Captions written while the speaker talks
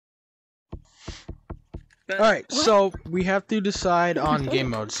Alright, so we have to decide on game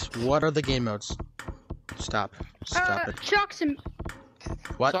modes. What are the game modes? Stop. Stop it. Sharks and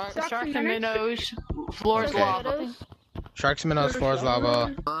What? Sharks and minnows, floors Okay. lava, Sharks and minnows, floors,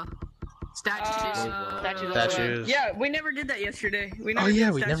 lava, statues. Yeah, we never did that yesterday. We Oh never yeah,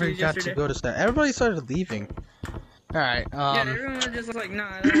 did we never statues got yesterday. to go to that. Everybody started leaving. Alright, Yeah, everyone was just like, nah,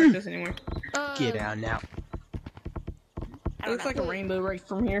 I don't like this anymore. get out now. It looks like a rainbow right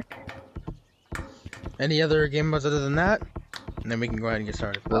from here. Any other game modes other than that? And then we can go ahead and get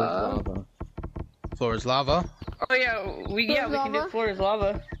started. Floor is lava. Oh yeah, we can do floor is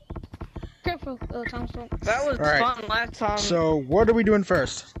lava. careful, Thompson. That was Alright. fun last time. So, what are we doing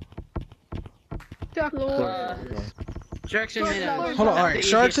first? Sharks and minnows. Hold on, alright.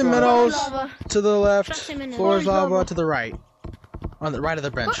 Sharks and minnows to the left, Sharks and minnows. floor is lava to the right. On the right of the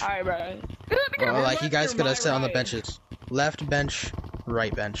bench. Alright, bro. Or like, you guys gotta sit on the benches. Left bench,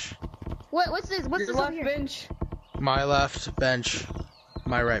 right bench. What's this? What's Your this over left here? bench. My left bench,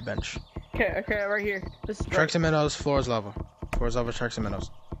 my right bench. Okay, right here. This is Sharks and minnows, floor is lava. Floor is lava, sharks and minnows.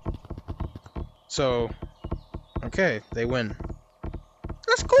 So, okay, they win.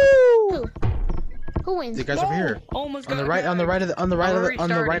 Let's go! Who wins? You guys over here. Almost On the got right, it. on the right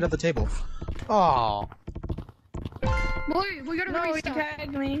of the table. Oh, Boy, we gotta No, he restart.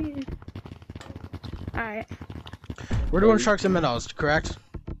 tagged me. Alright. we're doing sharks and minnows, correct?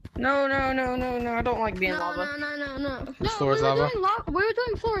 No, I don't like being lava. No, Floor is we were lava? doing we were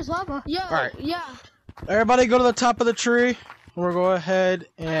doing floor is lava. Yeah, Alright. yeah. Everybody go to the top of the tree. We'll go ahead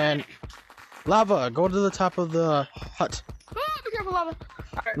and... Lava, go to the top of the hut. Oh, be careful, lava.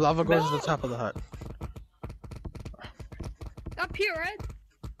 Lava goes to the top of the hut. Up here, right?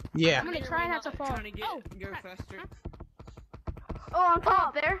 Yeah. I'm gonna try not to fall. Trying to get, Oh, go faster. oh, on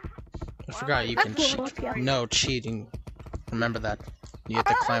top there. I forgot you can cheat. No cheating. Remember that. You have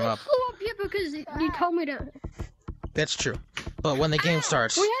to climb up. I flew up here because you told me to. That's true. But when the game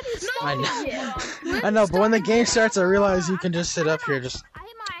starts... We hadn't I started know. yet. I know, but when the game starts, I realize you can just sit up here, just...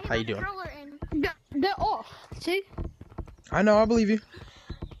 How you doing? They're off. See? I know, I believe you.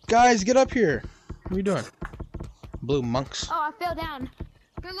 Guys, get up here. What are you doing? Blue monks. Oh, I fell down.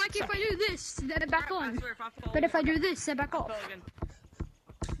 But like if I do this, they're back on. But if I do this, they're back off.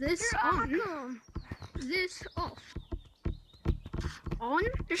 This on. This off. On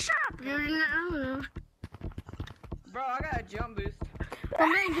the shop. Bro, I got a jump boost.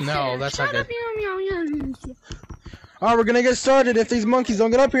 No, that's not good. good. Alright, we're gonna get started if these monkeys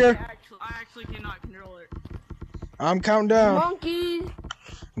don't get up here. I actually cannot control it. I'm counting down. Monkey.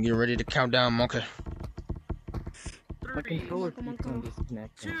 Get ready to count down, monkey. 3, 2,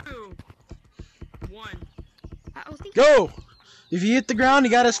 1. Go! If you hit the ground,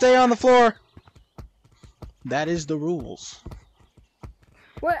 you gotta stay on the floor. That is the rules.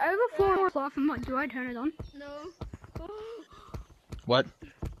 Wait, I have a floor cloth. Do I turn it on? No. What?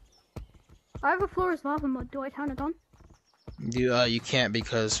 I have a floor is lava mode. Do I turn it on? You can't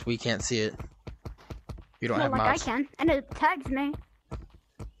because we can't see it. You don't Well, have like mods. I can, and it tags me.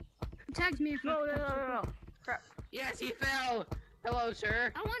 It tags me. If No. Crap. Yes, he fell. Hello,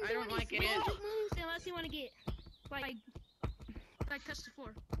 sir. I don't like it. moves unless you want to get like touch the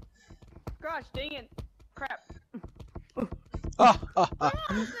floor. Gosh, dang it. Crap.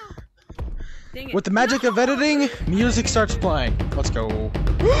 Dang it. With the magic of editing, music starts playing. Let's go.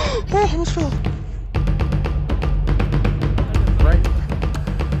 Oh, almost fell. Right?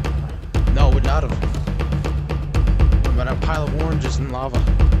 No, it would not have. What about a pile of oranges and lava?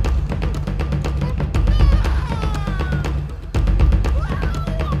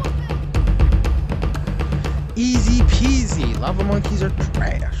 Easy peasy. Lava monkeys are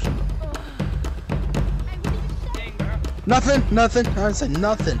trash. Dang, bro. Nothing. I said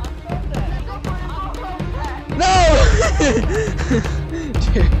nothing. No! Hey,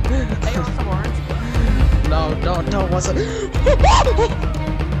 you want some orange? No, don't. What's it?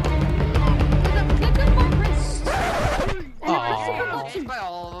 By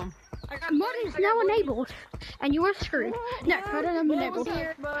all of them. Mod is now enabled, and you are screwed. No, I don't have enabled.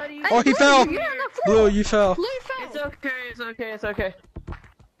 Buddy. Oh, he fell. You're on the floor. Blue, you fell. Blue It's fell. okay.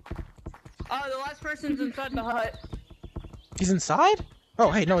 Oh, the last person's inside the hut. He's inside?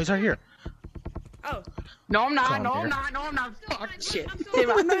 Oh, hey, no, he's right here. Oh. No, I'm not. Come on, No, I'm not. Fuck shit. Damn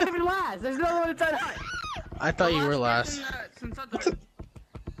it, I'm not even last. There's no one inside the hut. I thought you were last. Inside the hut.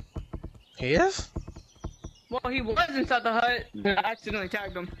 He is? Well, he was inside the hut. I accidentally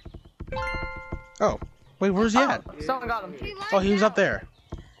tagged him. Oh, wait, where's he at? Someone got him. Oh, he was up there.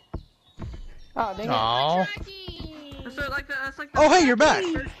 Oh, dang it. Oh. That's like Oh, hey, you're back.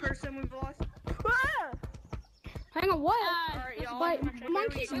 First person we've lost. Hang on, what? Alright, y'all. Wait,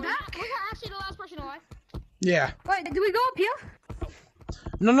 monkey's back. Was that actually the last person alive? Yeah. Wait, do we go up here?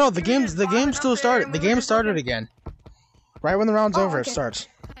 No, the game still started. The game started again. Right when the round's over, it okay. starts.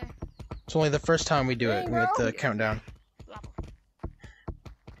 It's only the first time we do it. We hit the countdown.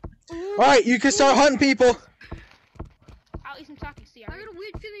 Alright, you can start hunting people. I'll eat some Takis. See, I got a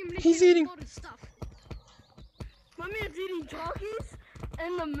weird feeling I'm gonna He's get eating. a lot of stuff. My man's eating Takis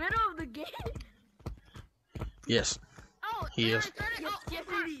in the middle of the game. Yes. Oh, He is. Yes,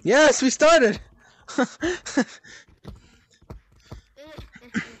 it is. Yes, we started.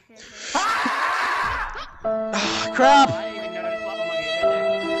 Ah, crap. I didn't even notice Lava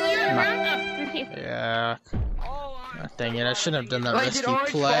Monkey right there. Yeah. Oh, Ah, dang it! I shouldn't have done that Wait, risky did Orange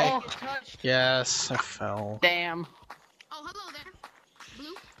play. fall? Yes, I fell. Damn. Oh, hello there.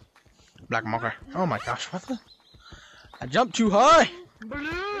 Blue. Black marker. Oh my gosh, what the? I jumped too high.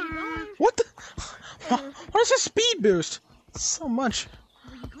 What the? What is this speed boost? So much.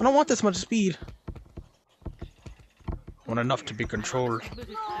 I don't want this much speed. I want enough to be controlled.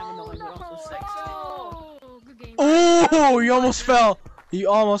 Oh, good game. Oh, you almost fell. You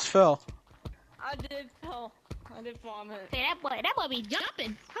almost fell. I did fall. I did vomit. Hey, that boy be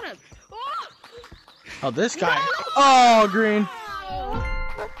jumping. Hold up. Oh, this guy. Oh, green.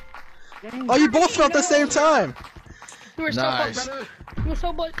 Oh, you both fell at the same time. You were Nice. so close, brother.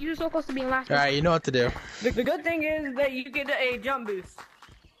 You were so close to being last. All right, you know what to do. The good thing is that you get a jump boost.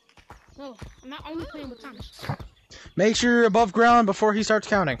 Oh, I'm not only playing with Thomas. Make sure you're above ground before he starts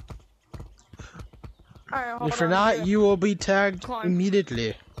counting. Alright, hold If you're on, not, yeah. you will be tagged Climb.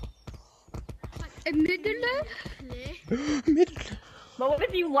 immediately. Admittedly, Immediately. But what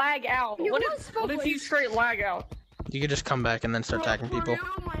if you lag out? You What was if, so what if you close. straight lag out? You can just come back and then start tagging people. For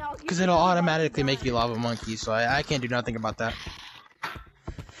real, my house, Because it'll automatically make you lava monkey, so I can't do nothing about that.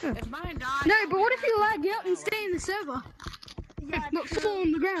 If mine died. no, but what if you lag out and stay in the server? Not fall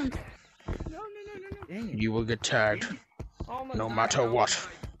on the ground. You will get tagged, Oh my no God. matter what.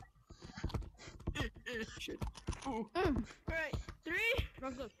 Right, 3,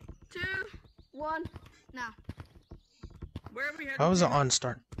 2, 1, now. Where are we headed? How was it on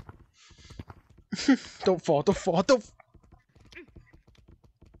start? Don't fall, don't fall, don't.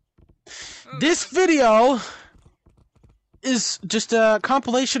 This video is just a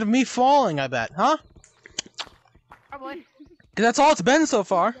compilation of me falling, I bet, huh? Probably. 'Cause that's all it's been so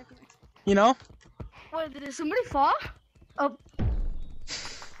far. You know? Wait, did somebody fall? Oh,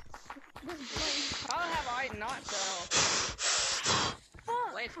 How have I not fell?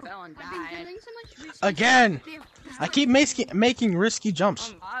 Wait, fell and I've been died. doing so much research. Again! I keep making risky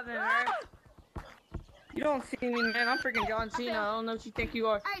jumps. I'm live in there. You don't see me, man. I'm freaking John Cena. I don't know what you think you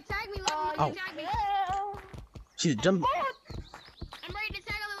are. Alright, tag me, lava Oh. monkey. Tag me. See the jump. I'm ready to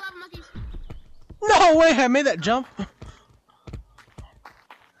tag all the lava monkeys. No way! I made that jump.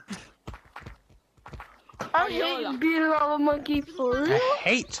 I yeah. hate being a lava monkey for I real.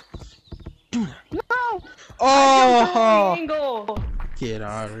 hate. No! Oh! Angle. Get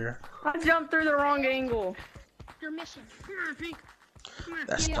out of here. I jumped through the wrong angle. Your mission.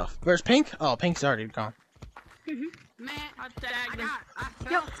 That's tough. Where's Pink? Oh, Pink's already gone. Man, I tagged him. I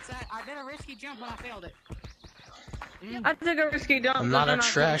fell. I did a risky jump when I failed it. I took a risky jump. I'm not but a then I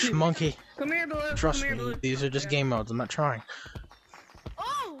trash fell too. monkey. Come here, Blue. Trust Come here, me, Blue. these are just game modes. I'm not trying.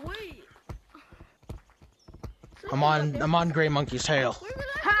 Oh, wait. I'm on Gray Monkey's tail.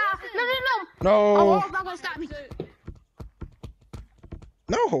 Ha! No. No. Oh, not gonna stop me.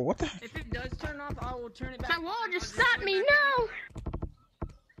 No, what the heck? If it does turn off, I will turn it back. My wall just stopped me. No.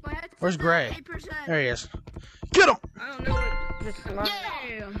 Where's Gray? 8%. There he is. Get him! I don't know what this is.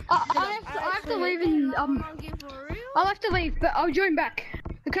 Yeah. I have to leave and Monkey for real? I'll have to leave, but I'll join back.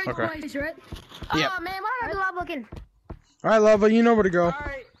 The code Okay. plays, right? Yep. Oh man, why am I lava looking? Alright, Lava, you know where to go.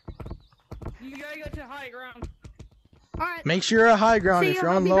 Alright. You gotta go to high ground. All right. Make sure you're at high ground. See If you,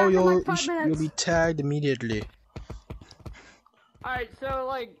 you're I'll on be low, back in you'll like 5 you'll minutes. be tagged immediately. Alright, so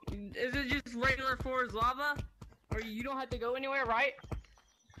like, is it just regular forest lava? Or you don't have to go anywhere, right?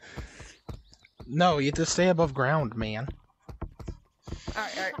 No, you have to stay above ground, man.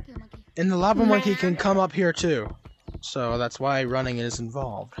 Alright. Fuck you, monkey. And the lava monkey can come up here too. So that's why running is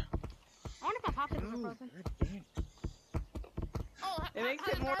involved. I wonder if my popsicles are broken. Oh, It makes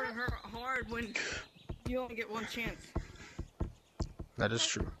it more hard when you only get one chance. That is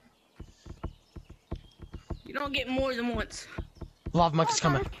true. You don't get more than once. Lava monkey's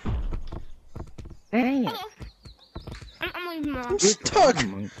coming. Hello. I'm leaving my. I'm stuck.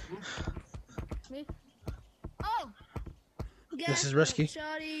 Oh. This is risky.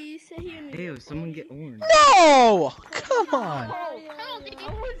 Shawty, sit here and Ew, someone get orange. No! Come on. Oh, Hello, Dickie.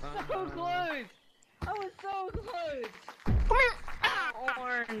 I was so close. I was so close.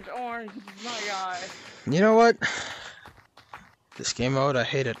 Orange, my God. You know what? This game mode, I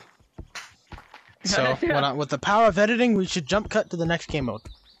hate it. So, with the power of editing, we should jump cut to the next game mode.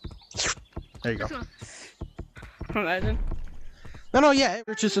 There you go. Imagine. No, yeah.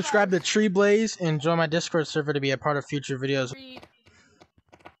 Just subscribe to Tree Blaze and join my Discord server to be a part of future videos.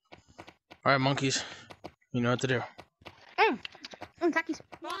 Alright, monkeys. You know what to do. Takis.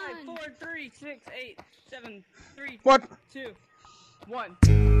 5, 4, 3, 6, 8, 7, 3, What? 2,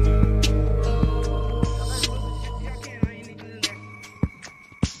 1.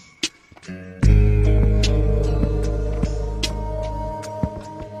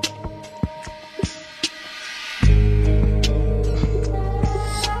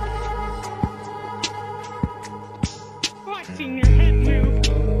 Watching your head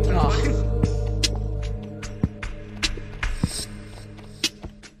move.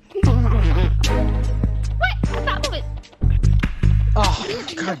 Oh,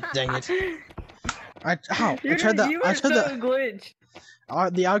 god dang it! I tried the glitch.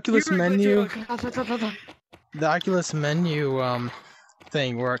 The Oculus menu. The Oculus menu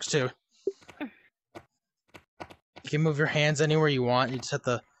thing works too. You can move your hands anywhere you want. You just have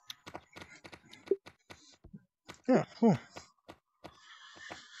to. Yeah. We gotta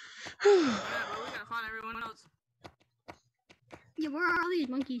find everyone else. Yeah, where are all these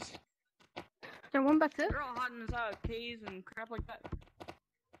monkeys? Is there one back there? They're all hiding inside caves and crap like that.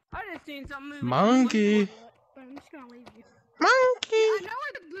 I just seen something moving. Monkey. I'm just gonna leave you. Monkey. I know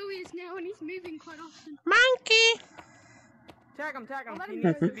where the blue is now, and he's moving quite often. Monkey. Tag him. I'll let He him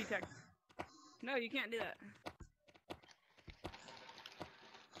needs go. to be tagged. No, you can't do that.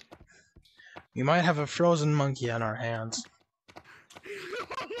 We might have a frozen monkey on our hands.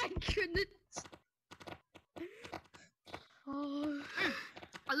 Oh my goodness. Oh,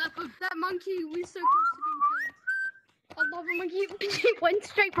 I love that monkey. We're so close to being killed. I love a monkey. He went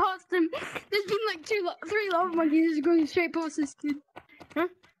straight past him. There's been like 3 lava monkeys just going straight past this kid. Huh?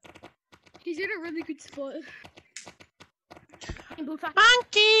 He's in a really good spot.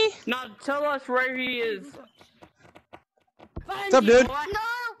 Monkey. Now tell us where he is. What's up, dude? No, why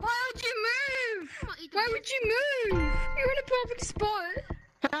would you move? Why would you move? You're in a perfect spot.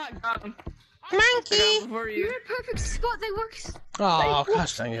 Got him. Monkey. For You're you. in a perfect spot. They work. Oh,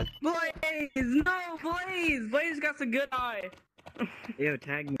 gosh dang it. Blaze! No, Blaze! Blaze got the good eye. Yo,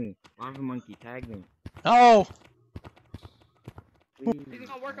 tag me. Lava monkey, tag me. Oh. Please. He's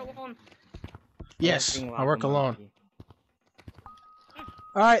gonna work alone. Yes, Fucking I lava work alone. monkey.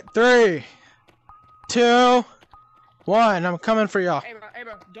 Alright, 3, 2, 1. I'm coming for y'all. Hey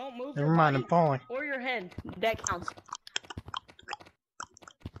bro, don't move Never your mind, I'm body falling. or your head. That counts.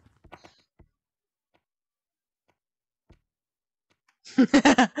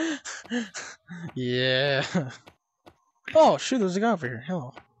 Yeah. Oh, shoot, there's a guy over here.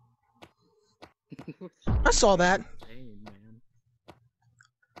 Hello. I saw that. Hey, man.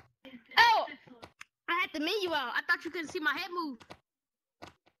 Oh! I had the menu out. I thought you couldn't see my head move.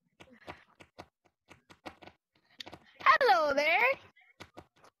 Hello there.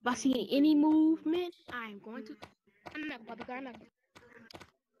 If I see any movement, I'm going to. I'm not Bobby Gar. Dang,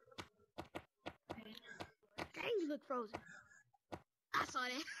 you look frozen. I saw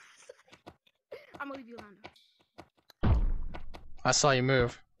that. I'm gonna leave you alone. I saw you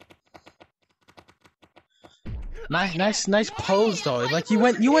move. Nice pose though. Like you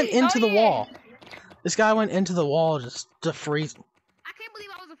went into the wall. This guy went into the wall just to freeze. I can't believe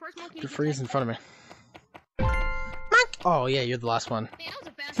I was the first monkey To freeze in front of me. Oh yeah, you're the last one. Man, that was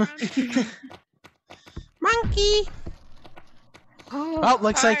a fast round. Monkey. Oh, Oh,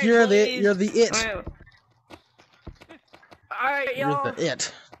 looks like Alright, you're Blaze. the it. Alright, y'all. You're the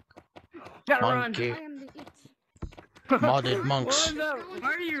it. Gotta run. Monkey. I am the it. Modded What monks. was that? Why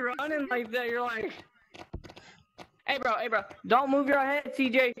are you running like that? You're like, hey bro, don't move your head,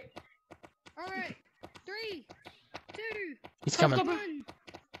 CJ. Alright. 3, 2, He's coming. 1.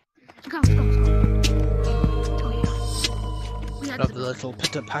 Let's go, let's go, let's go. We had Of to the little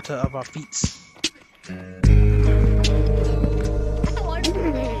pitter patter of our feet.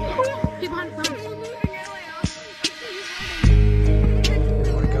 Get behind the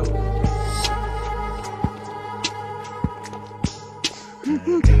Where'd it go?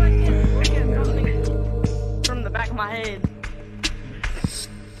 From the back of my head.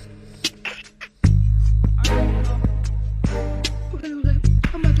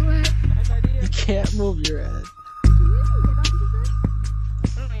 I'm gonna go ahead. Nice idea. You can't move your head. I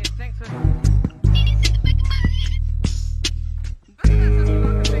don't even think so.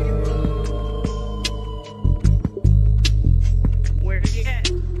 Where did you get?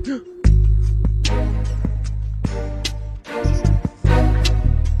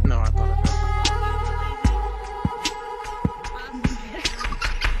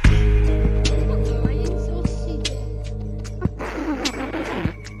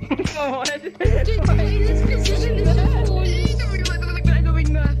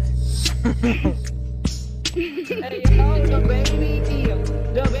 Hey, yo, the baby.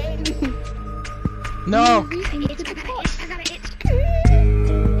 The baby. No. I got an itch.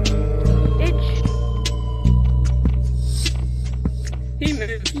 He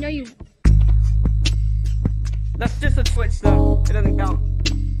moved. No, you. That's just a Twitch though. It doesn't count.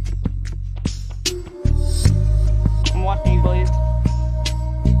 I'm watching you, boys.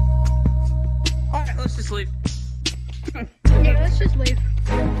 Alright, let's just leave. Yeah, let's just leave.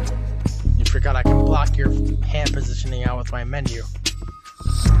 You forgot I can block your hand positioning out with my menu.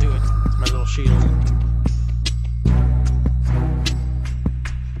 Do it. It's my little shield.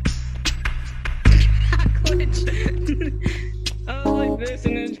 I was like this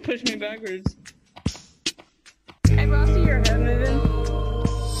and then just pushed me backwards. Hey, bro, I see your head moving.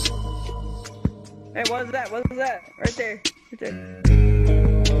 Hey, what is that? What is that? Right there. Right there.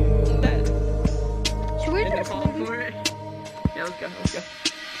 What's that? Should we Did they just fall leave? for it? Yeah, let's go. Let's go.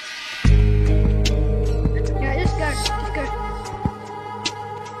 Yeah, just go. Just go.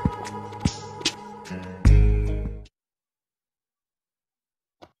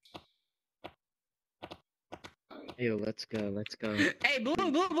 Yo, let's go, let's go. Hey, blue.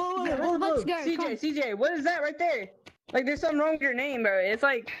 Let's go, CJ, come. CJ, what is that right there? Like, there's something wrong with your name, bro. It's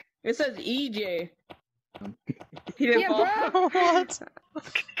like, it says EJ. He didn't Yeah, fall. What?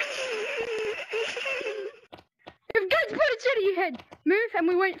 If guys put it to your head, move and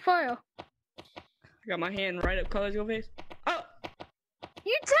we won't fire. I got my hand right up Color's your face. Oh!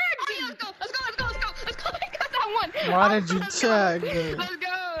 You tagged me! Let's go. I got that one. Why did you tag me? Let's go.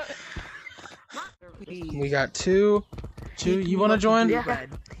 We got two. You wanna join?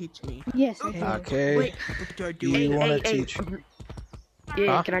 Teach me. Yes. Okay. Wait. You wanna teach?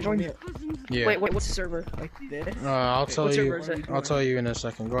 Yeah, Huh? can I join? Yeah. Wait, what's the server? Like this? I'll tell What's you. your verse? I'll tell you in a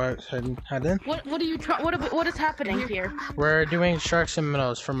second. Go ahead and head in. What are you trying? What is happening here? We're doing sharks and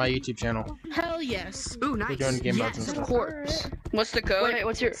minnows for my YouTube channel. Hell yes. Ooh, We're nice. doing game modes and Of stuff. course. What's the code? Wait,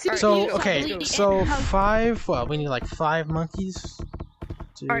 what's your? So okay, so 5. Well, we need like 5 monkeys.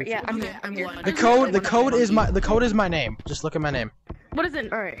 Alright, yeah. I'm one. The code is my name. Just look at my name. What is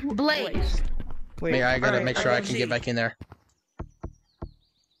it? Alright. Blaze. Wait, I gotta alright, make sure I can get back in there.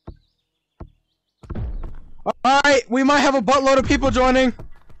 Alright, we might have a buttload of people joining.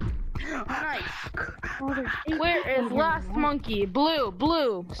 Nice. Where is last monkey? Blue.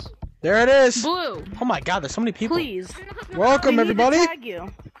 There it is. Blue. Oh my god, there's so many people. Please. Welcome We need to everybody. Tag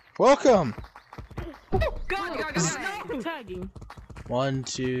you. Welcome. God. Tagging. 1,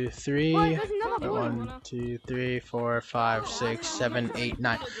 2, 3. Wait, there's another blue. 1, 2, 3, 4, 5, 6, 7, 8,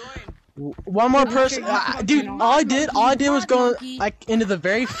 9. One more person, dude. All I did was go like into the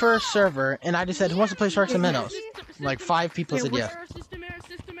very first server, and I just said, "Who wants to play Sharks and Minnows?" Like 5 people said yes.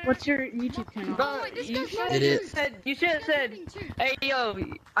 What's your YouTube channel? Bro, you should have said, hey yo,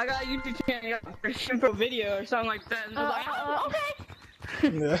 I got a YouTube channel for Shimpo video or something like that. And I was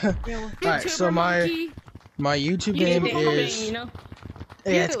like, Okay. Alright, so my YouTube you name need to is thing, you know?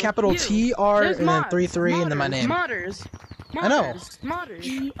 it's capital TR and then 33 and then my name. Modders. I know.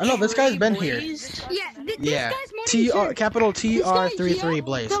 Modders. I know this guy's been here. Yeah, this Yeah, guy's modding too. capital This guy TR33 here,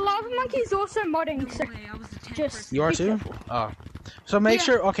 Blaze. The lava monkey's also modding, so just You are be too? careful. Oh. So make Yeah.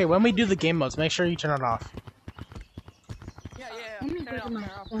 sure, okay, when we do the game modes, make sure you turn it off. Yeah. Let me go to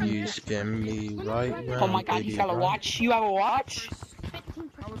my You spin me right Oh my god, you got a watch? You have a watch?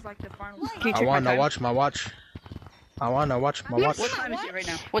 I was like the final. Can you I check want my to time? watch my watch. I want to watch my watch. What time is it right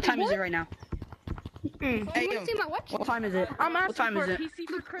now? What time is it right now? Hey, You yo, wanna see my watch? what time is it? I'm What asking time for is a it? PC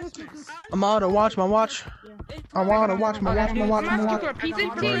for Christmas. I want to watch my watch. I want to watch my watch. I'm asking for a PC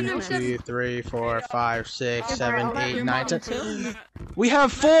for 1, Christmas. 2, 3, 4, 5, 6, 7, 8, 9, 10. We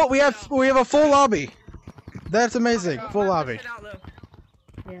have a full lobby. That's amazing. Full lobby.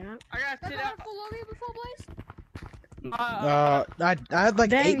 Yeah. I gotta Have sit I out. had full lobby before, Blaze? I had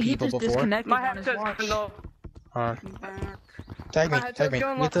like 8 people before. My headset's going off. Tag me. My headset's We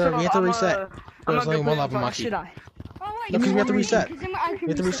going have to reset. There's only one lava monkey. Should I? Oh wait, No, 'cause we have to reset. Because then I can We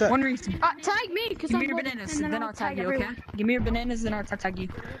have to reset. One reason. Tag me, because Give I'm me your bored, bananas, and and then I'll tag you, okay? everyone. Give me your bananas, then I'll tag you.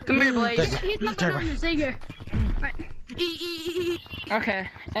 Come here, Blaze. Tag me. Here's my Tag me. bananas, there you go. Okay,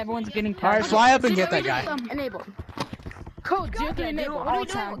 everyone's getting tagged. Alright, fly up and get that guy. Enable. Code Go, Duke enable. what are we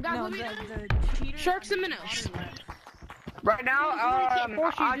doing? Guys, what are we doing? Sharks and minnows. Right now,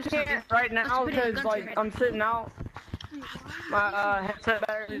 I can't right now Let's put it because in like country. I'm sitting out. My headset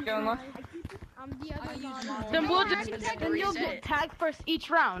battery is going low. The other guy. Then we'll just then you'll get tagged first each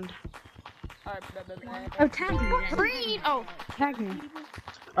round. Alright, Oh, tag me. Green. Oh, tag me.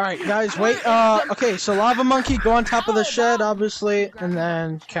 Alright, guys, wait. Okay, so Lava Monkey, go on top of the shed, obviously, and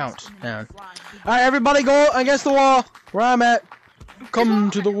then count down. Alright, everybody go against the wall, where I'm at.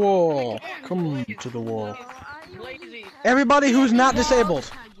 Come to the wall. Come to the wall. Lazy. Everybody who's not disabled.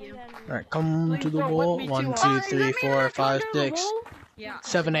 Alright, come to the wall. 1, 2, 3, 4, 5, 6, Yeah.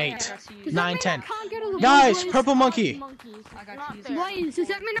 7, 8, 9, 10. Can't get on the Guys, wall. purple monkey. I got you. Blaze, does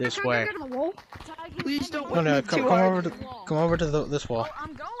that mean I This can't way. get on the wall? Please don't No, whip no, me come too hard. over to this wall.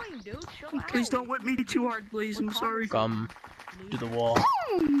 I'm going, dude. Chill out. Please don't whip me too hard, please. I'm sorry. Come to the wall.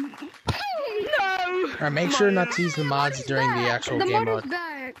 No! Alright, make sure not to use the mods during the actual The game mod is mode.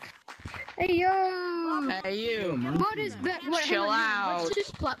 back. Hey yo. Hey, you. Mod is back. Wait, Chill hold on, out. What's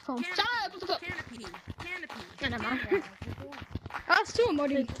this platform? Shut up. Canopy. Canopy. Never mind. That's too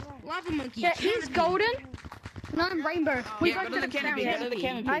muddy. Lava monkey. Yeah, he's golden. No, I'm rainbow. We Yeah, go to the canopy. Go to the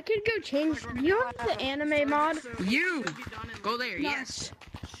canopy. I could go change. You have the anime mod? You! Go there, yes.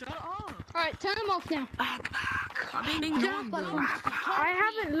 Shut up. Alright, turn them off now. I'm being Turn off platform.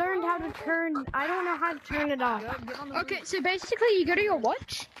 I haven't learned how to turn. I don't know how to turn it off. Okay, so basically you go to your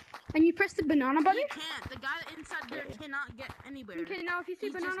watch and you press the banana button. You can't. The guy inside there cannot get anywhere. Okay, now if you see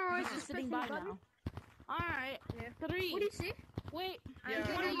He's banana or he's just just sitting by now. Alright. 3. What do you see? Wait. Yeah,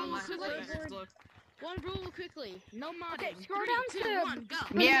 One on rule my quickly. look. One rule quickly. No modding. Okay, scroll 3, down 2, to- 1, go.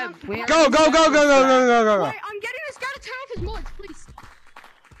 Yeah, we Go, go, go, go, go, go, go, go, Wait, go. I'm getting this guy to turn off his mods, please.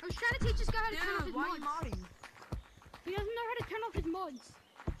 I was trying to teach this guy how to turn off his Dude, why are you mods. modding? He doesn't know how to turn off his mods.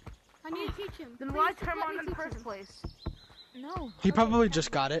 I need to teach him. Then Please, why just turn let on me in the teach first him. place? No. He probably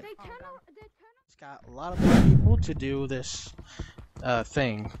just got it. They turn off. He's got a lot of more people to do this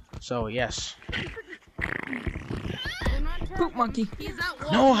thing. So, yes. Poop monkey. He's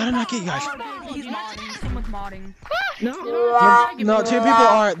at No, how did I not get you guys? He's modding. Someone's modding. No, 2 people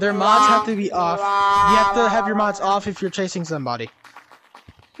aren't. Their mods have to be off. You have to have your mods off if you're chasing somebody.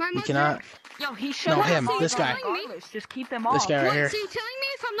 My You mods cannot. Yo, he should. No, him. This guy. Just keep them off. This guy right What, here. so you're telling me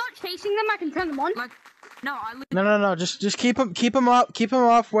if I'm not chasing them, I can turn them on? No, I. No, no, no. Just keep him up. Keep him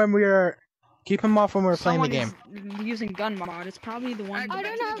off when we're. Keep him off when we're playing the game. Is using gun mod. It's probably the one. I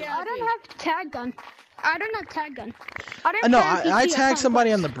don't have tag gun. I don't have tag gun. I don't No, have I PC, tagged can't somebody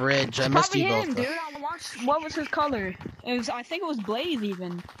push. on the bridge. I missed Probably you him, both. dude. I watched. What was his color? It was. I think it was Blaze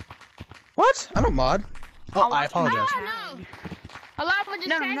even. What? I don't mod. Oh, I watched him apologize. Oh, no. A lot of just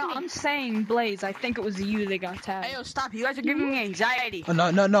No, tagged no, me. I'm saying Blaze. I think it was you that got tagged. Hey, yo, stop. You guys are giving me anxiety. Oh,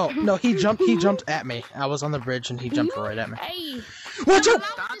 no, no, no, no. He jumped at me. I was on the bridge and he jumped right at me. Hey. Watch out!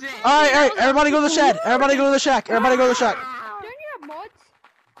 Stop it. All right. Everybody go to the shed. Everybody go to the shack. Everybody go to the shack. Don't you have mods?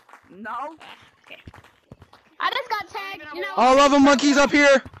 No. I just got tagged. You know. All of them monkeys up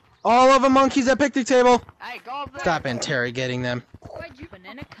here. All of them monkeys at picnic table. Hey, go up there. Stop interrogating them.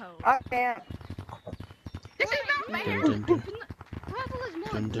 Banana code. This is not fair. Dun, dun, Purple is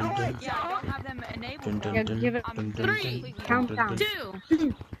more. dun, dun, dun, Yeah, I don't have them enabled. dun, dun, Yeah, dun, give it- dun, dun, 3, dun, countdown. dun,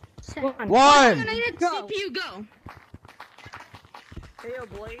 dun. 2, 1. CPU, go. Hey, yo,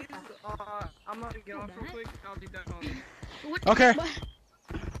 Blaze, I'm gonna get off real quick. I'll be back on. Okay.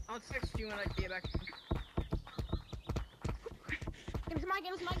 I'll text you when I get back.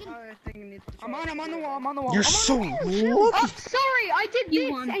 I'm on the wall. I'm on the wall. You're so lucky. Oh, sorry. I did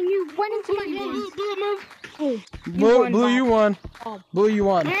this and you went into my hands. Blue, you won. Blue, you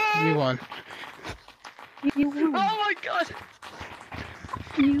won. You won. You won. Oh my god.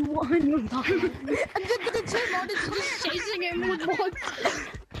 You won. The two modders just chasing him with mods.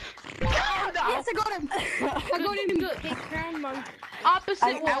 Yes, I got him. I got him. Crown monk. Opposite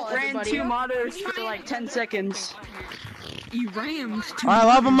I wall, outran everybody. 2 modders for like 10 seconds. You rams. I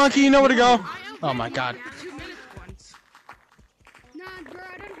love a monkey. You know where to go. Oh my god. 2 minutes once. Nah, bro,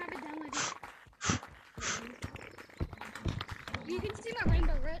 I don't have it downloaded. You can see my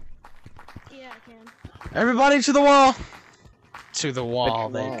rainbow, right? Yeah, I can. Everybody to the wall. To the wall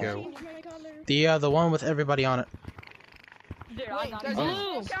they go. Change my color. The one with everybody on it. Dude, I got Does it.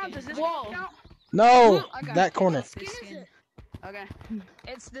 this count? Does this Whoa. count? No, I got that it. corner. This skin. Okay.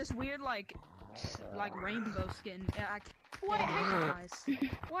 It's this weird like rainbow skin. Yeah, I can't Wait, recognize.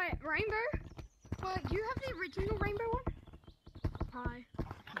 wait, rainbow? Wait, do you have the original rainbow one? Hi.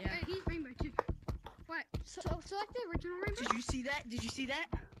 Yeah. Hey, he's rainbow too. Wait, so select the original rainbow. Did you see that? Did you see that?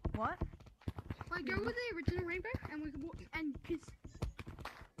 What? Wait, go with the original rainbow, and we can and cause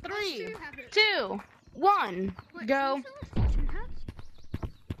 3, two have it. 2, 1, Wait, go. can you select two hats?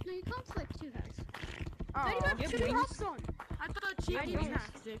 No, you can't select two hats. Oh, Then you have yeah, two wings. hats on. I thought cheating don't.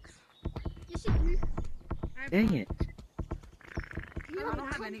 tactics. Yes, you do. Dang it. You I don't have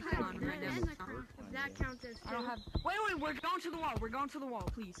top anything hat on right and now. the crown. That counts as two. I don't have. Wait, we're going to the wall. We're going to the wall,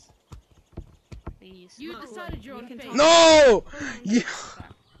 please. Please. You Look, decided you're you on can fake. talk. No. Yeah.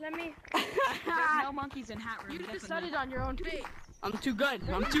 Let me. There's no monkeys in hat room. You definitely. decided on your own fate. I'm too good.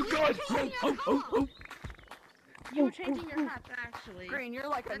 I'm too good. Oh, oh, oh, oh. You were changing your hat, actually. Green, you're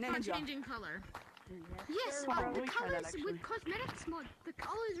like a That's not ninja. changing color. Yes, Bro, the we tried that, colors with cosmetics mod. The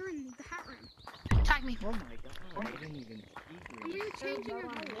colors are in the hat room. Tag me. Oh my god, I didn't even see And you. you're changing your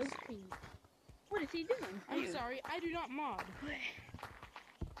colors. What is he doing? I'm sorry, I do not mod.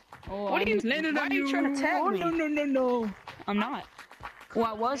 Oh, What are you- landing why on are you trying to tag Oh, me? no. I'm not. Well,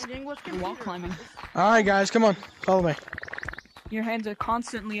 I was Changing what's wall computer. climbing. Alright, guys, come on. Follow me. Your hands are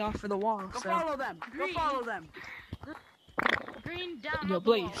constantly off for the wall, Go so. follow them. Go Green. follow them. Green down Yo, up the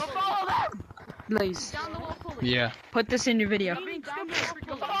wall. Blaze. Go follow them. Blaze, Down the wall fully. Yeah. put this in your video. Green down the wall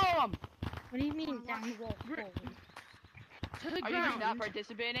Go fully. follow them. What do you mean down the wall? To the Are you just not ground.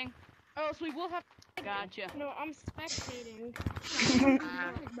 participating? Or else we will have. Gotcha. No, I'm spectating.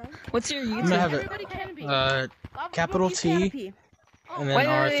 What's your I'm YouTube? gonna have it. Everybody can be. Uh, Lava capital Monkey's T. canopy. and then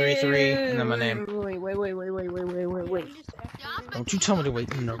R33, and then my name. Wait. Don't you tell me to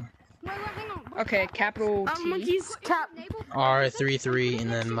wait. No. Wait, hang on. Okay, capital T. Monkey's cap. R33,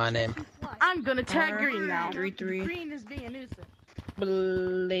 and then my name. I'm gonna tag Green now. 3-3. Green is being a nuisance.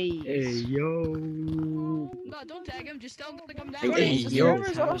 Blaze. Hey, yo. No, don't tag him. Just tell him to come down. Hey, yo.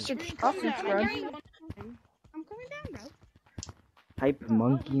 Green, I'll come subscribe. down. I'm coming down, bro. Hype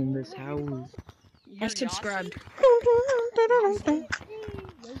monkey in this house. I subscribed.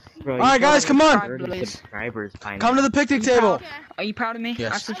 Bro, Alright, you guys, come on. 30 Blaze. subscribers by Come to now. the picnic table. Okay. Are you proud of me?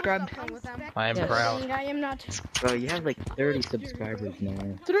 Yes. I subscribed. I am Yes. proud. I am not. Bro, you have like 30 subscribers now.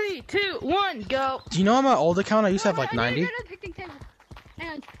 3, 2, 1, go. Do you know on my old account I used to have like 90?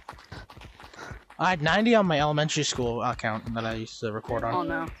 And I had 90 on my elementary school account that I used to record Oh on.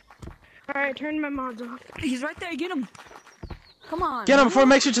 no. alright, turn my mods off. He's right there, get him. Come on. Get him before he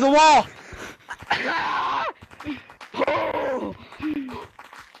makes it to the wall!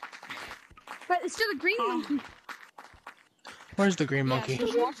 But it's still a green monkey. Where's the green monkey?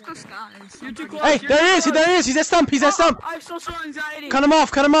 Just watch the skies. You're too close. Hey, you're there he too is! close. There he is! He's at stump! He's at stump! I have social anxiety. Cut him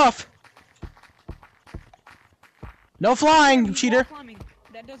off! Cut him off! No flying, you cheater! Wall climbing.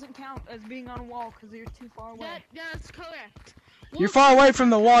 That doesn't count as being on a wall because you're too far away. That's correct. You're far away from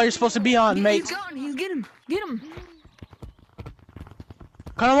the wall you're supposed to be on, mate. He's going. He's get him. Get him.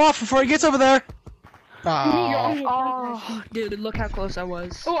 Cut him off before he gets over there! Oh. Oh, dude, look how close I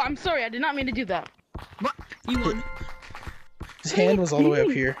was. Oh, I'm sorry. I did not mean to do that. You won. His hand was all the way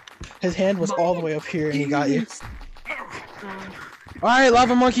up here. His hand was all the way up here and he got you. Alright,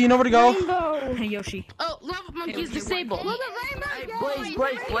 Lava Monkey, you know where to go. Hey Yoshi. Oh, Lava Monkey's disabled. Hey,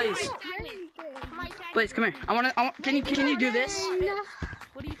 Blaze. Blaze, come here. Can you do this?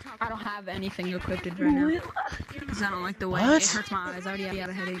 What are you talking I don't have anything equipped right now. Cause I don't like the way What? it hurts my eyes. I already have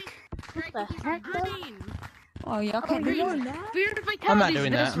a headache. about? Green. Oh, y'all can't do that. Fear to I'm not Vitality's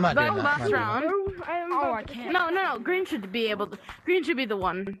doing that. I'm not doing that. last I'm not round. Oh, I can't. No. Green should be able to. Green should be the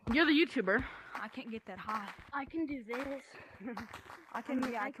one. You're the YouTuber. I can't get that high. I can do this. I can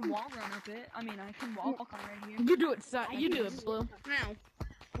wall run up it. I mean, I can wall climb right here. You do it, son. You do it, Blue. Now,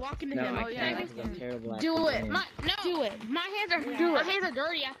 walk into No, him. I Oh yeah. can't because I'm terrible at Do the it. game. Do it. My hands are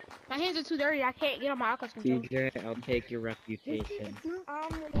dirty. My hands are too dirty. I can't get on my Oculus controller. TJ, I'll take your reputation.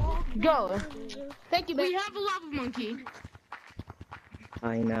 Go. Thank you, We babe. have a lava monkey.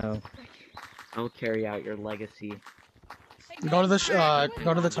 I know. I'll carry out your legacy. Go to the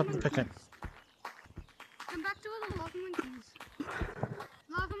top of the picnic. Come back to the lava monkeys.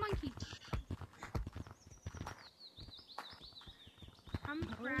 Lava monkey. I'm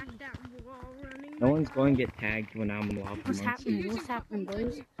cracked at wall running. No one's going to get tagged when I'm Lava What's Monkey. happening? What's happening,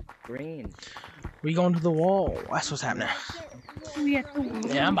 boys? Green. We going to the wall. That's what's happening. We have to.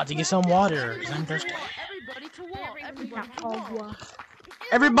 Yeah, I'm about to get some water. 'Cause I'm thirsty. Everybody to wall. Everybody to wall.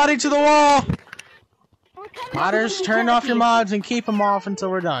 Everybody to the wall! Modders, turn off your mods and keep them off until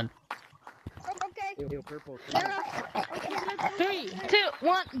we're done. Yo, purple. 3, 2,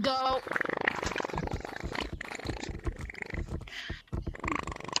 1, go.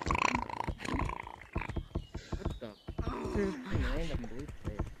 Random blue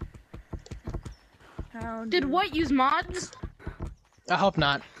plate. Did White use mods? I hope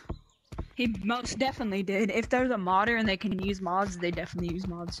not. He most definitely did. If there's a modder and they can use mods, they definitely use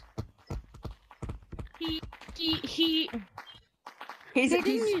mods. He.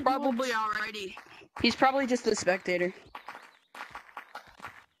 He's probably already. He's probably just a spectator.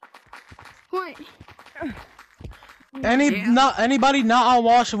 What? Anybody not on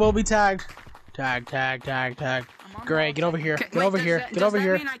wall will be tagged. Tag. Gray, get over here. Get over here. Get over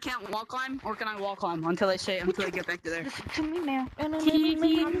here. Does that mean I can't wall climb, or can I wall climb until I get back to there? To me now.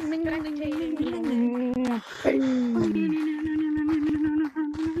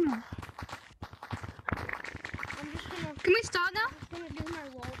 Can we start now?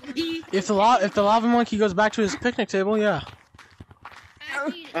 If the lava monkey goes back to his picnic table, yeah.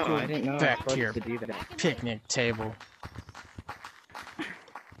 Oh, I didn't know I was Back supposed to your to do that. picnic table.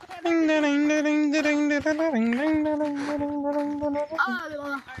 Alright,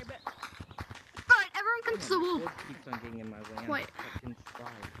 everyone come to the wall. Wood keeps on getting in my way. I'm Wait. fucking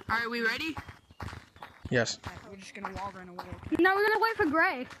slide. Alright, we ready? Yes. We're just gonna wall run away. No, we're gonna wait for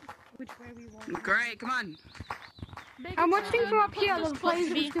Gray. Which way we want? Great, come on. I'm watching from up here. The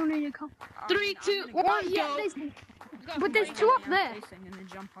players still need to come. 3, 2, 1, Yeah, go. but there's two up there. And then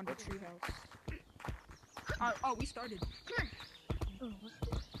jump on the treehouse. Oh, we started.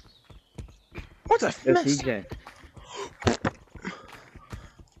 What the Yo, mess? CJ.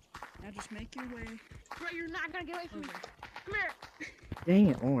 Now just make your way. Gray, you're not gonna get away from me. Come here. Dang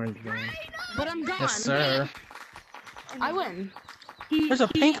it, orange man. But I'm gone. Yes, sir. I win. There's a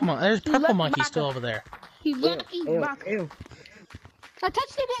pink monkey. There's purple monkey still over there. He's lucky. Ew, ew. I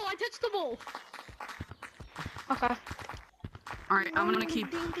touched the ball. I touched the ball. Okay. Alright, I'm gonna keep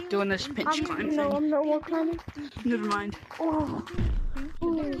doing this pinch climb No, thing. I'm not wall climbing. Never mind. Oh.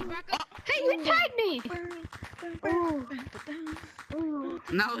 Hey, you tagged me.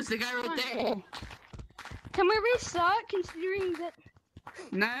 No, it's the guy right there. Can we restart, considering that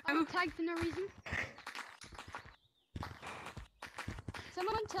No. I was tagged for no reason?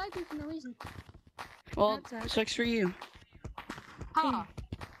 Someone tagged me for no reason. Well, sucks for you. Ha.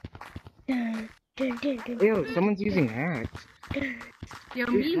 Ew, someone's using hacks. Yo,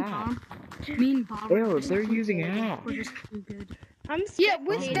 mean Bob. Mean Bob. Ew, they're using hacks. We're just too good. I'm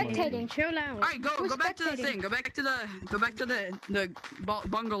we're spectating. Chill out. Alright, go We're back to the spectating. thing. Go back to the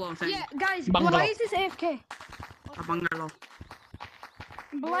bungalow thing. Yeah, guys, Bungalow. Blaze is AFK. A bungalow.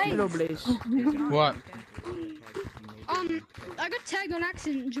 Blaze. Blaze. What? I got tagged on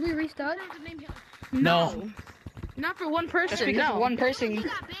accident. Should we restart? No. Not for one person. Just because one person. You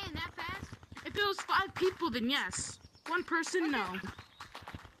got banned that fast? If it was 5 people, then yes. One person, no.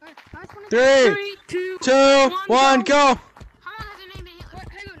 Three, 2, 2, 1, go! How long has your name been hit? Wait,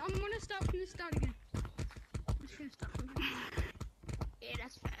 hang on, I'm gonna start from the start again. I'm just gonna start from the Yeah,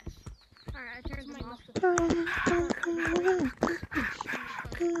 that's fast. Alright, I turned my off.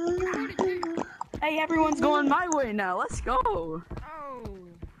 Hey, everyone's going my way now. Let's go. Oh,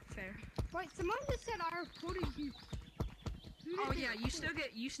 fair. Wait, someone just said I reported you. Oh yeah, you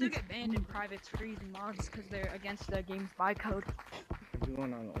still get banned in private freezing mods because they're against the game's bytecode.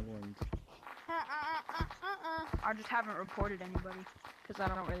 Everyone on orange. I just haven't reported anybody because I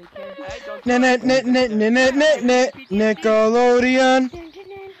don't really care. Nickelodeon.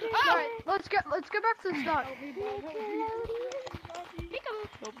 Alright, let's go back to the start.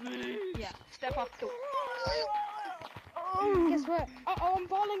 Yeah, step up to. Guess what? Uh-oh, I'm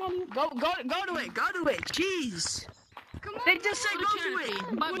falling on you. Go to it. Jeez. Come on. They just said go to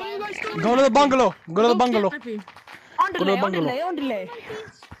it. What are you guys doing? Go to the bungalow. Go to the bungalow. Go Go to the bungalow. On delay.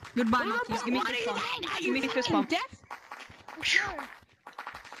 Goodbye, monkeys. Give me fist bump. Give me fist bump.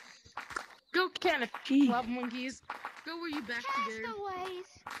 Go, Canopy. Love monkeys. Go where you back together.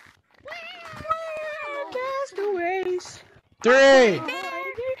 Castaways. 3,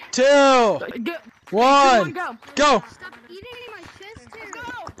 2, 1, Go. go! Stop eating in my chest, too. Let's go.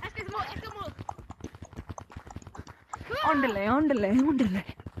 Let's go. On delay.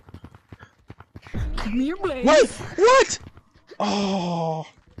 Give me your blade. Wait, what? Oh,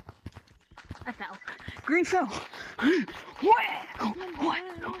 I fell. Green fell. What?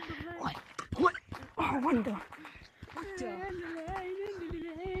 Oh, what the?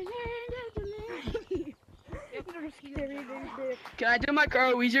 Can I do my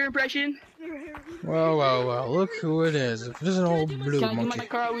Carl Weezer impression? whoa, look who it is. This is an old blue Can I do my monkey.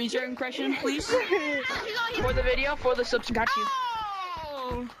 Carl Weezer impression, please? For the video, for the subs. Got you.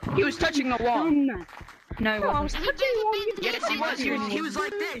 Oh! He was touching the wall. No, he wasn't. Yes, he was. He was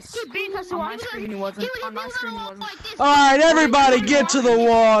like this. On my screen, he wasn't. On my screen, he wasn't. Like this. Alright, everybody get to the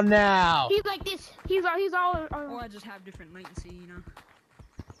wall now! He's like this. He's all. Well, I just have different latency, you know.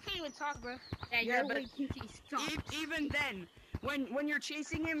 Can't even talk, bro. Yeah, but even then, when you're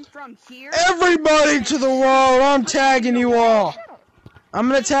chasing him from here. Everybody to the wall! I'm tagging you all! I'm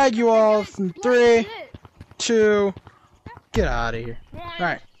gonna tag you all from 3, 2, get out of here.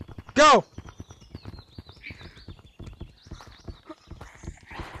 Alright, go!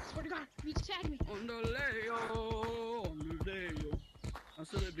 Swear to God, you tagged me.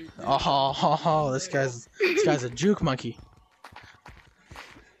 Oh, this guy's a juke monkey.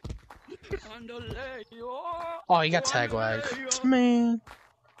 Oh, you got tag lag. Man.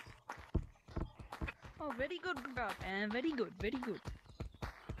 Oh, very good, man. Very good.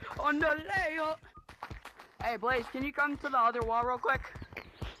 On the layout. Hey, Blaze, can you come to the other wall real quick?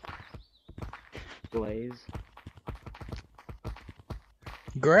 Blaze.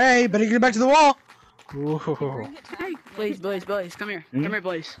 Gray, better get back to the wall. Ooh. Hey, Blaze, come here. Come here,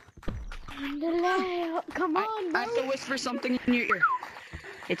 Blaze. Come on, I have to whisper something in your ear.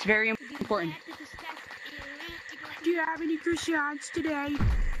 It's very important. Do you have any croissants today?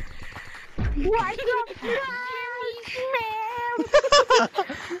 What the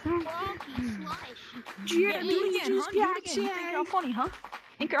Do you have Do it any again, juice huh? Do it again. You think packs? you're funny, huh?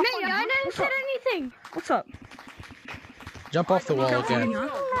 Think you're Hey, funny, I huh? never What's said up? anything. What's up? Jump off the wall again.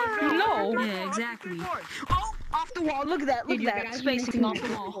 No. Yeah, exactly. Oh, off the wall. Look at that. Look at that. Spacing off the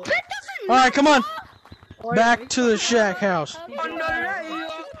wall. Alright, come on. Back to the shack house. But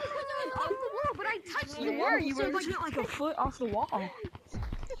I touched the You wall. were like a foot off the wall.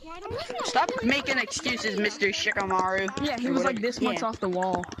 Stop making excuses, Mr. Shikamaru. Yeah, he was like this much off the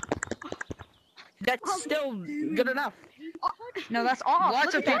wall. That's still good enough. No, that's off. Lots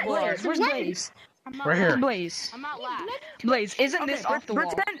Look of at that. people are. Blaze. Where's Blaze? Right here. Blaze. I'm not loud. Blaze, isn't this off the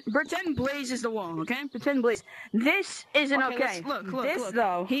wall? Pretend Blaze is the wall, okay? Pretend Blaze. This isn't okay. Look, this look.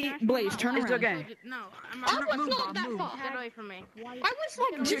 though, Blaze, turn is around. okay. No, I'm I not. was Move, not Bob, that move. far. Get away from me. I was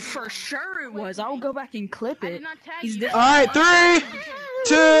like, Dude, for sure it was. I'll go back and clip I it. did not tag He's you. this. Alright, 3,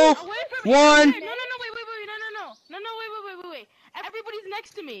 2, Away from me. 1. No, wait, wait, wait. Everybody's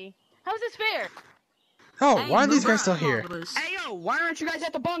next to me. How's this fair? Oh, why are these guys still here? Hey yo, why aren't you guys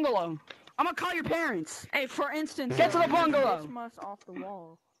at the bungalow? I'm gonna call your parents. Hey, for instance, Get to the bungalow. This much off the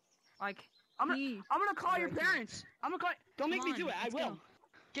wall. Like, I'm gonna call your parents. Don't make me do it. I let's will. go.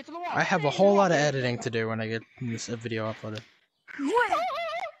 Get to the wall. I have a whole lot of editing to do when I get this video uploaded.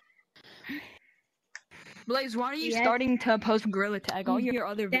 Blaze, why are you starting to post Gorilla Tag? All your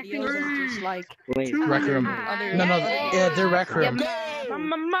other videos are just like Blaze. Rec room. other. No, yeah, they're rec room.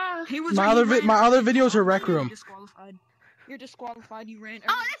 He was My other videos are rec room. Disqualified. You're disqualified. You ran.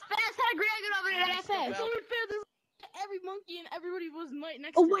 oh, that's fast. How did I get over there that fast? So unfair. There's every monkey and everybody was right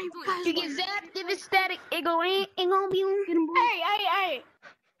next Oh, to wait, me. you get zapped if it's static. It gonna be on. Hey.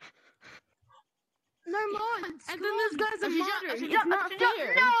 No mods. And then this guy's a modder. It's Jump, not jump,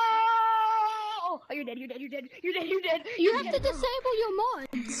 fair. no! Oh, you're dead. You have to disable your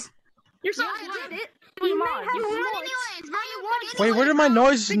mods. You're so I did it. You You mod. have You one mod. anyways. You won Wait, where did my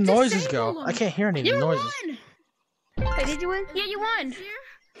noises disable go? them. I can't hear any of the You noises. won. Hey, did you win? Yeah, you won.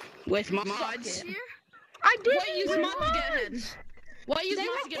 With my mods. I did. Why use mods to get ahead? Why use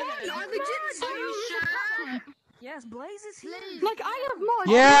mods to get ahead? Are legit? Are you sure? Yes, Blaze is here. Like I have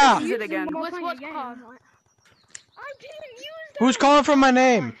mods. Yeah! Use it again. What's called? I didn't use Who's calling from my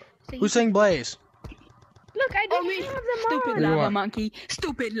name? Who's saying Blaze? Look, I didn't have the Stupid mods. You lava are. monkey.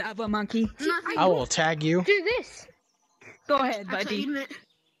 Stupid lava monkey. I will tag you. Do this. Go ahead, buddy.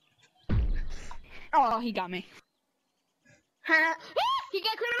 Oh, he got me. He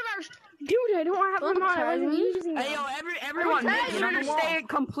got coronavirus. Dude, I don't have the mod. I wasn't using Hey yo, everyone, make sure to stay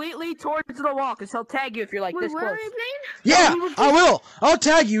completely towards the wall, cause he'll tag you if you're like this Where are close. we playing? Yeah, I will. I'll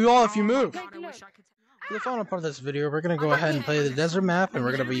tag you all if you move. God, I wish I could. For the final part of this video, we're gonna go ahead and play the desert map, and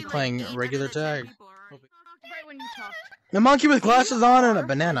we're gonna be playing regular tag. right when you talk. A monkey with glasses on and a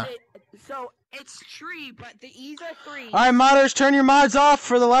banana. So it's tree, but the E's are 3. Alright, modders, turn your mods off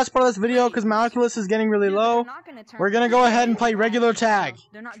for the last part of this video because my Oculus is getting really low. We're gonna go ahead and play regular tag.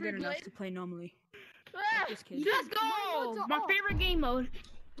 They're not good enough to play normally. Just kidding. Let's go. My favorite game mode.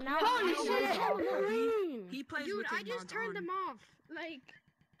 Holy shit! He plays Dude, with his I just mods turned on. them off. Like,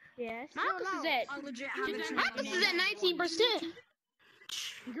 Yes. Marcus is at. I legit have it in Marcus is at 19%.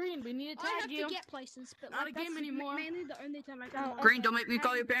 Green, we need to I have tag you. to get places, but Not like a game that's anymore. mainly the only time I can. Green, don't make me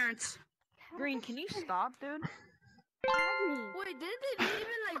call your parents. Green, can you stop, dude? Wait, did they even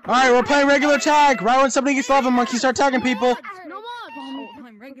like? Alright, we're playing regular tag. Right when somebody gets lava, monkey start tagging people. No mods. Oh,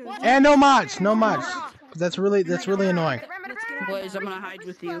 I'm regular. And no mods, no mods. That's really annoying. Blaze, I'm gonna hide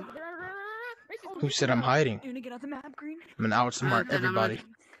with you. Who said I'm hiding? You wanna get out the map, Green? I'm gonna outsmart everybody.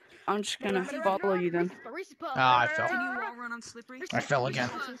 I'm just gonna follow you then. Ah, I fell. Can you wall run on slippery? I fell again.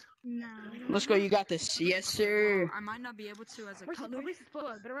 Let's go, you got this. Yes, sir. I might not be able to as a color.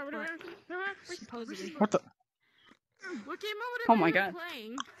 Supposedly. What the? What game mode Oh are my we God.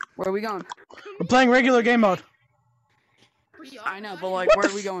 playing? Where are we going? We're playing regular game mode. I know, but like, where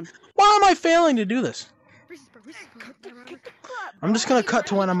are we going? Why am I failing to do this? I'm just gonna cut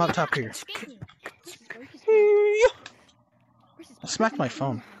to when I'm up top here. I smacked my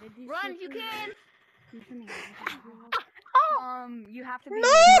phone. Run if you can. You have to be No!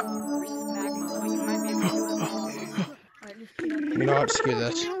 magma, but you might be able to. Alright, just get up. You know what? Screw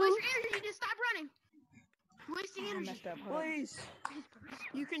this. Waste your energy. You just stop running. Wasting I energy. messed up. Hold on. Please.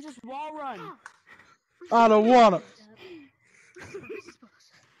 You can just wall run. I don't wanna.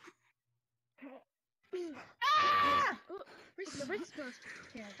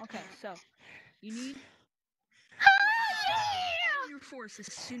 Okay, so you need your force as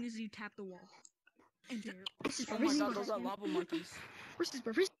soon as you tap the wall. And there. Oh my god, those are lava monkeys.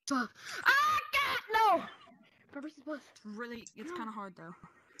 No! Really, it's kind of hard though.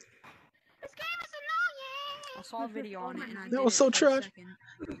 This game is annoying! I saw a video on it and I That did was it so for a trash. second.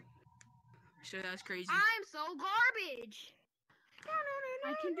 So that's crazy. I'm so garbage!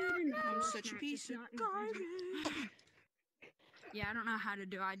 I can do it in I'm Braille, such a not piece just of not in garbage. Yeah, I don't know how to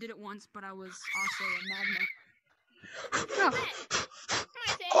do it. I did it once, but I was also a magma.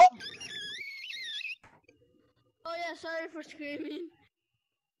 Oh yeah, sorry for screaming.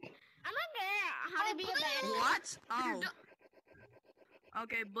 I'm not good. How to be a bad. What? Oh.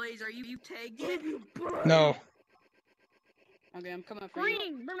 Okay, Blaze, are you tagged yet? No. Okay, I'm coming for you.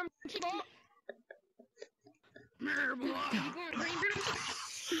 Green!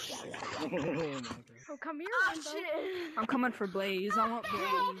 Oh, come here, Oh, Rainbow. shit! I'm coming for Blaze. I want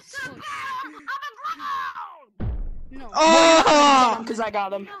Blaze. No. Oh! Because I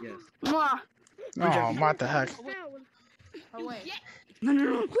got him. Yes. Oh, what the heck? Oh wait.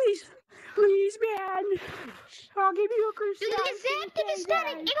 No, please. Please, man. I'll give you a crucifix.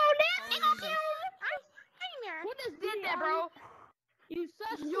 Who just did that, bro? You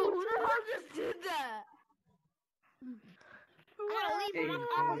sus. Who just did that? I gotta leave Hey, on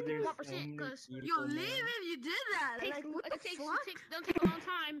there's 1%, so many cause beautiful men. if you did that. Don't take a long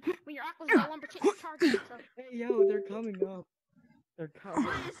time when your aqua's at 1% charge. So. Hey, yo, they're coming up. They're coming.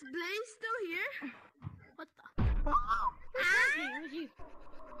 Is Blaze still here? What the? Where's you?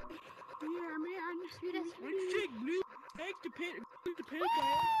 Yeah, man.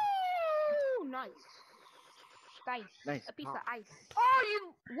 Woo! Nice. Nice. Nice. A piece of ice. Oh,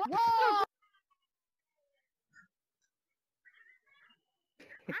 you. What? Whoa!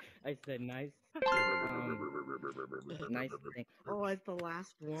 I said nice. Nice thing. Oh, it's the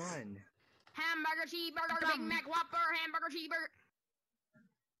last one. Hamburger, cheeseburger, Big Mac, Whopper, hamburger, cheeseburger.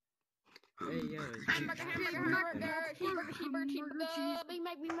 Hey, yo. Hamburger, cheeseburger, Big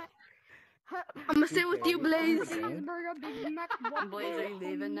Mac, I'm gonna stay with you, Blaze. Hamburger, Big Mac, Whopper. Blaze, are you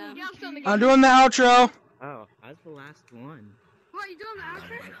leaving now? Yeah, I'm still in the game. I'm doing the outro. Oh, that's the last one. What, you doing the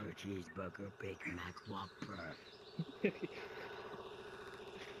outro? Hamburger, cheeseburger, Big Mac, Whopper.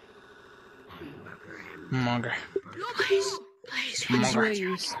 Monger. Blaze, Monger.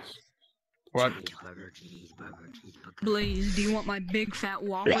 Blaze. What? Blaze, do you want my big fat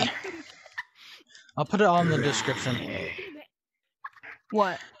Whopper? I'll put it all in the description.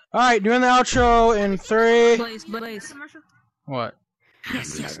 What? Alright, doing the outro in 3. Blaze. What?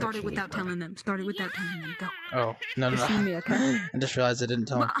 Yes, start it without telling them. Start it without telling them. Go. Oh, no, Just see no. me, okay? I just realized I didn't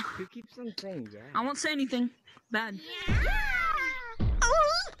tell him. You keep saying yeah. I won't say anything bad.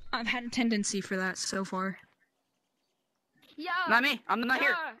 I've had a tendency for that so far. Yeah. Not me. I'm not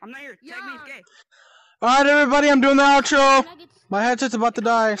here. I'm not here. Tag me, gay. Alright, everybody, I'm doing the outro. My headset's about to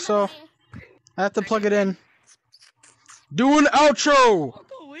die, so I have to plug it in. Doing outro!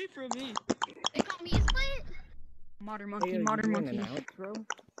 Go away from me. They call me a split. Modern Hey, monkey, are you modern doing monkey. an outro?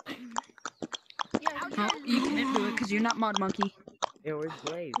 Yeah, Oh, you can't do it because you're not mod monkey. Hey, where's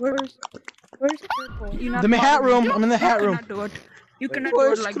Blaze? Where's Purple? You're not The hat modern room. monkey. I'm in the hat You room. cannot do it. You cannot do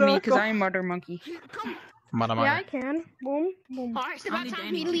Where's it like me because Krakow? I'm modern monkey. Yeah, I can. Boom, boom. Alright, it's about Only time for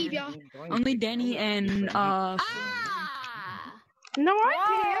Danny me to leave, can. y'all. Only Danny and Ah! No,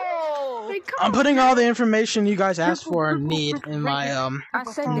 I can. Hey, come I'm putting all the information you guys asked for and need in my I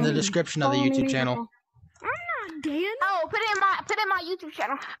said in the Danny. description of the YouTube channel. Dan. Oh, put it in my YouTube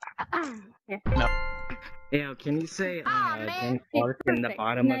channel. Yeah, can you say Ah, man. Jen Clark in the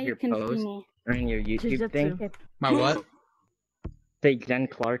bottom Now of you your can see post me. or in your YouTube thing? My what? Say Jen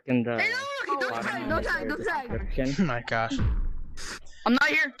Clark in the Don't bottom tag, of don't tag, your don't tag. description. Oh my gosh. I'm not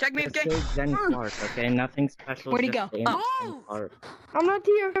here. Tag me, Just okay? say Jen Clark, okay? Nothing special. Where'd he just go? say Oh. Jen Clark. I'm not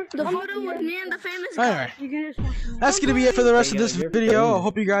here. The I'm photo not with here. me and the famous guy. Anyway, You can just watch me. that's gonna be it for the rest of Hey, yo, this you're video. I famous.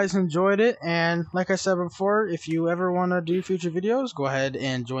 hope you guys enjoyed it. And like I said before, if you ever want to do future videos, go ahead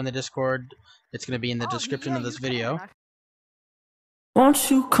and join the Discord. It's gonna be in the description of this video.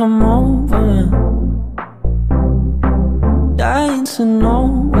 Won't you come over? Dying to know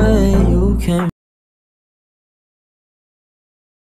where you can